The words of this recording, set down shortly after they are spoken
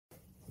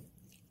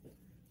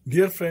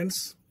Dear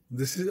friends,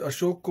 this is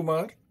Ashok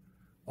Kumar,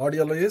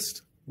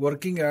 Audiologist,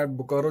 working at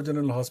Bokaro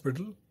General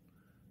Hospital,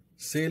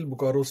 Sale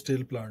Bokaro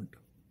Steel Plant.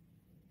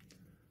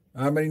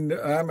 I am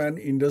an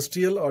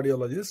industrial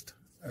audiologist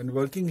and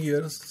working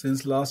here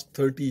since last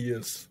 30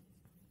 years.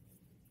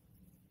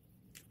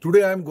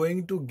 Today I am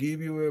going to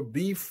give you a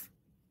brief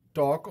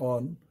talk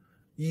on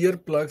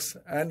earplugs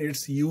and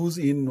its use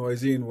in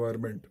noisy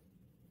environment.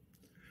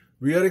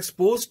 We are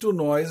exposed to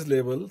noise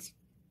levels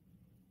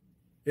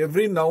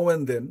every now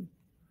and then,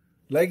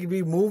 like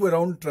we move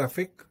around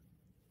traffic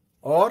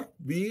or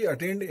we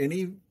attend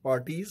any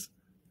parties,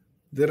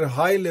 there a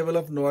high level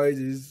of noise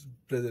is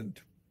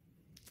present.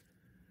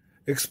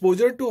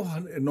 Exposure to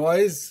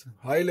noise,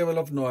 high level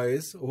of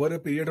noise over a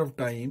period of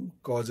time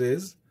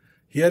causes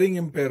hearing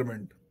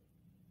impairment.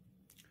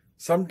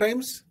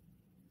 Sometimes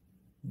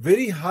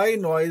very high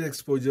noise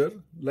exposure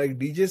like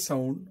DJ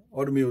sound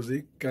or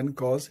music can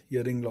cause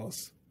hearing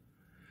loss.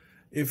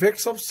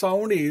 Effects of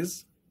sound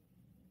is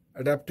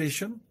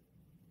adaptation,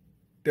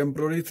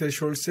 temporary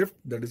threshold shift,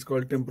 that is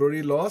called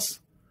temporary loss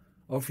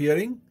of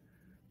hearing,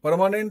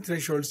 permanent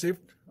threshold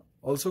shift,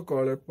 also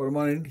called a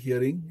permanent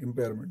hearing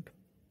impairment.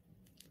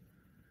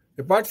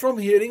 Apart from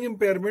hearing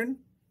impairment,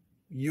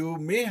 you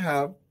may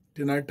have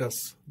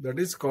tinnitus, that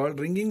is called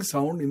ringing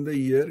sound in the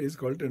ear is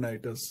called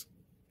tinnitus.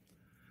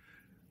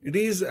 It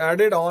is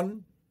added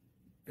on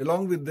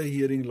along with the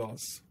hearing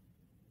loss.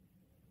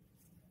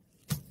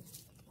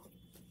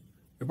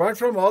 Apart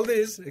from all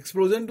this,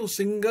 explosion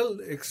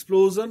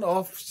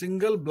of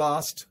single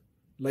blast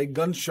like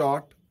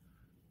gunshot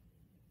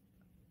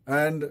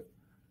and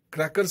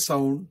cracker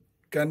sound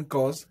can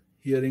cause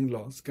hearing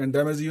loss, can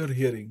damage your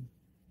hearing.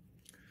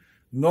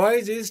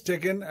 Noise is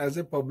taken as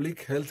a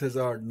public health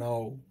hazard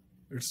now.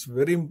 It's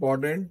very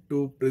important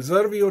to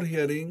preserve your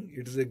hearing.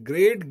 It is a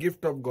great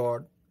gift of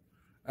God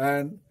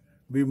and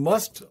we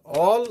must,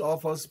 all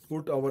of us,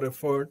 put our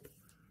effort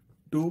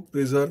to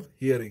preserve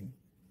hearing.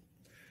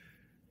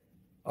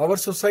 Our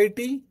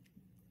society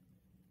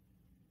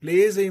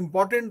plays an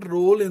important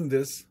role in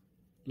this,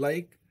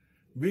 like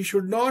we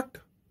should not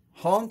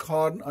honk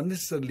horn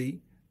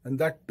unnecessarily and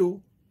that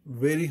too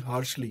very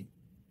harshly.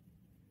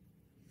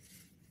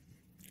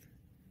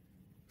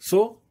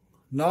 So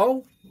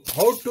now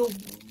how to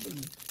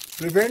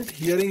prevent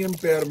hearing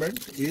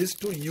impairment is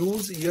to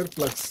use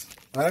earplugs.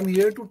 I am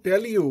here to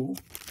tell you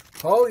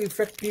how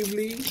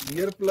effectively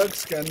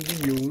earplugs can be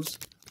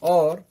used,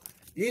 or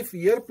if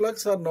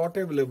earplugs are not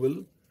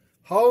available,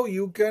 how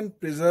you can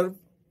preserve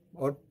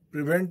or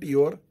prevent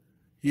your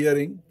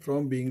hearing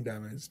from being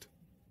damaged.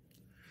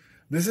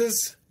 This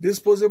is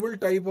disposable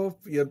type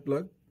of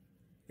earplug.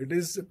 It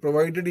is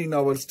provided in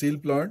our steel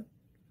plant.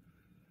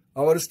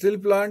 Our steel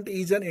plant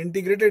is an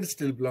integrated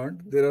steel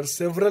plant. There are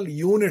several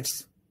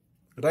units,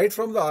 right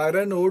from the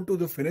iron ore to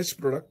the finished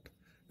product.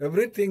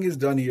 Everything is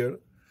done here.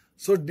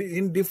 So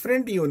in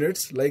different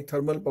units like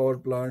thermal power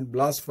plant,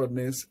 blast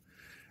furnace,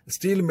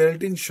 steel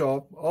melting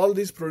shop, all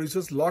these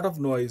produces lot of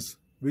noise,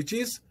 which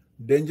is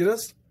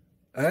dangerous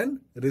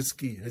and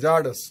risky,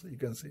 hazardous, you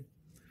can say.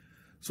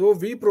 So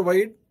we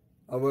provide,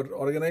 our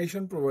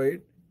organization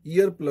provide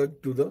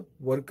earplug to the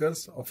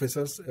workers,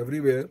 officers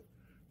everywhere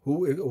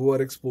who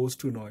are exposed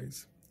to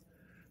noise.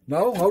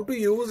 Now how to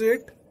use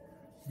it?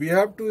 We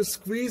have to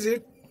squeeze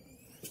it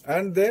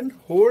and then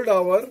hold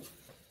our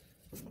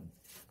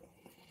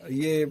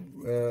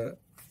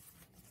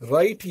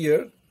right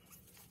ear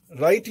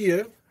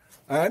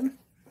and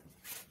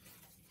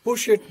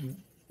push it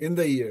in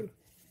the ear.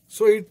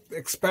 So it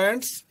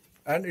expands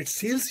and it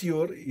seals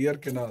your ear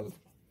canal.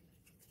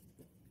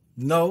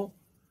 Now,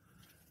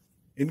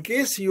 in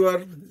case you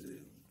are,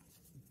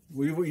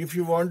 if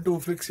you want to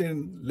fix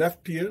in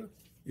left ear,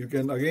 you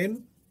can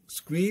again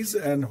squeeze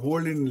and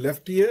hold in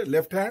left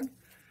hand,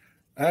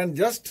 and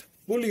just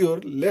pull your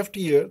left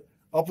ear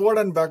upward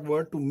and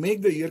backward to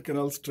make the ear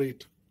canal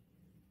straight.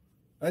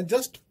 And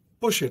just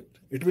push it.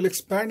 It will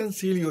expand and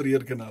seal your ear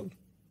canal.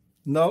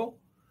 Now,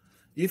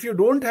 if you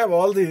don't have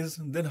all this,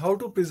 then how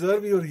to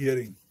preserve your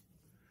hearing?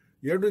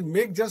 You have to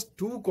make just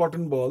 2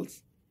 cotton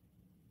balls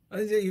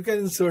and you can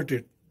insert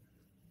it.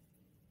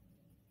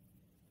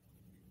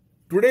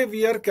 Today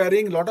we are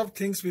carrying a lot of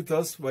things with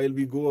us while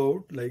we go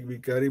out, like we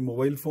carry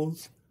mobile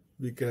phones,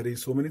 we carry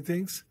so many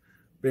things,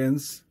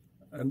 pens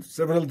and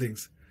several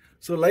things.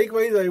 So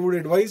likewise, I would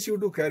advise you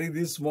to carry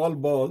these small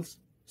balls,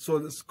 so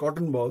this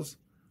cotton balls,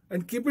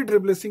 and keep it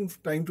replacing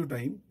time to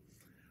time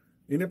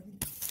in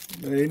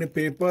a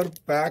paper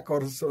pack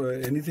or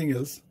anything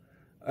else.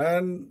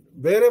 And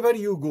wherever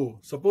you go,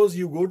 suppose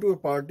you go to a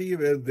party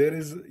where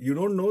you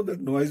don't know that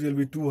noise will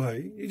be too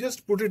high, you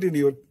just put it in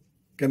your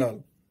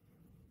canal.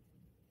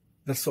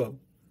 That's all.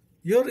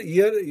 Your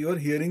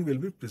hearing will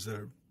be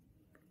preserved.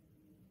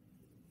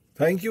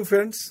 Thank you,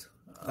 friends.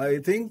 I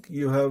think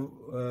you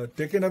have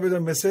taken away the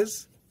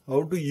message,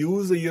 how to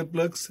use the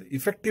earplugs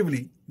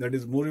effectively. That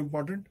is more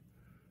important.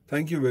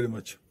 Thank you very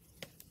much.